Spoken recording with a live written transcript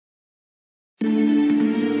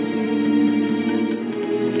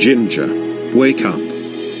Ginger, wake up.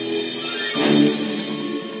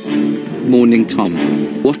 Morning, Tom.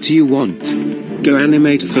 What do you want?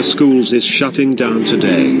 Goanimate For Schools is shutting down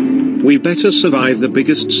today. We better survive the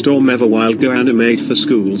biggest storm ever while Goanimate For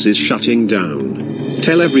Schools is shutting down.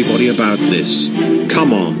 Tell everybody about this.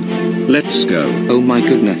 Come on. Let's go. Oh my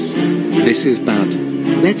goodness. This is bad.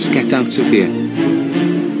 Let's get out of here.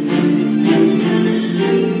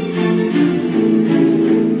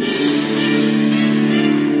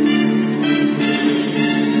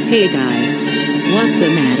 Hey guys. What's the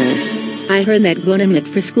matter? I heard that Goanimate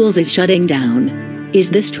For Schools is shutting down. Is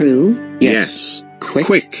this true? Yes.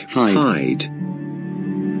 Quick, hide.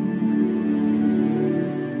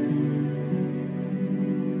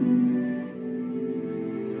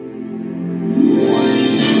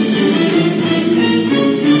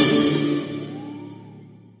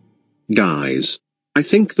 Guys, I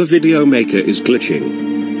think the video maker is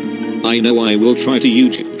glitching. I know. I will try to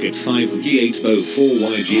YouTube it.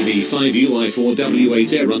 5G8Bo4YGB5UI4W8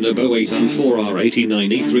 Erunabo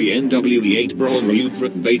 804R89E3NWE8 Braun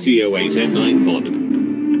Rupert Batio 8N9 Bod.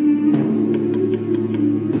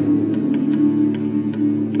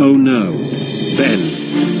 Oh no. Ben.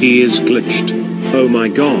 He is glitched. Oh my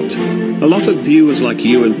god. A lot of viewers like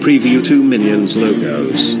you and preview 2 Minions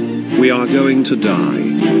logos. We are going to die.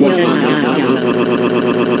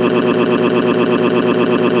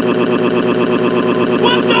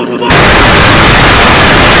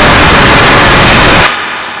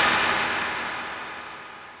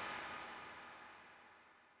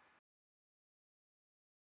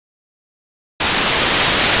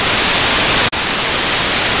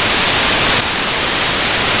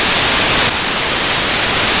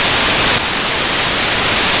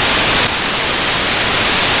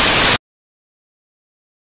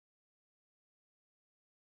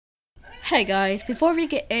 Hey guys, before we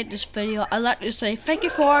get into this video, I'd like to say thank you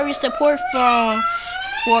for all your support for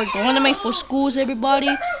Goanimate For Schools, everybody.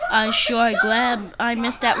 I'm sure glad I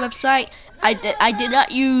missed that website. I did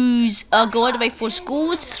not use Goanimate For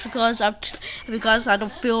Schools because I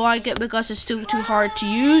don't feel like it, because it's too hard to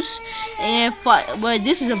use. But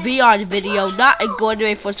this is a VR video, not a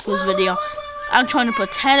Goanimate For Schools video. I'm trying to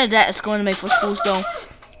pretend that it's Goanimate For Schools though.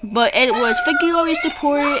 But anyways, thank you for your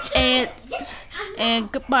support,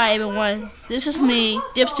 and goodbye everyone. This is me,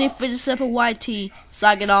 Dipsy57YT,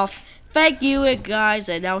 signing off. Thank you guys,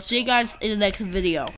 and I'll see you guys in the next video.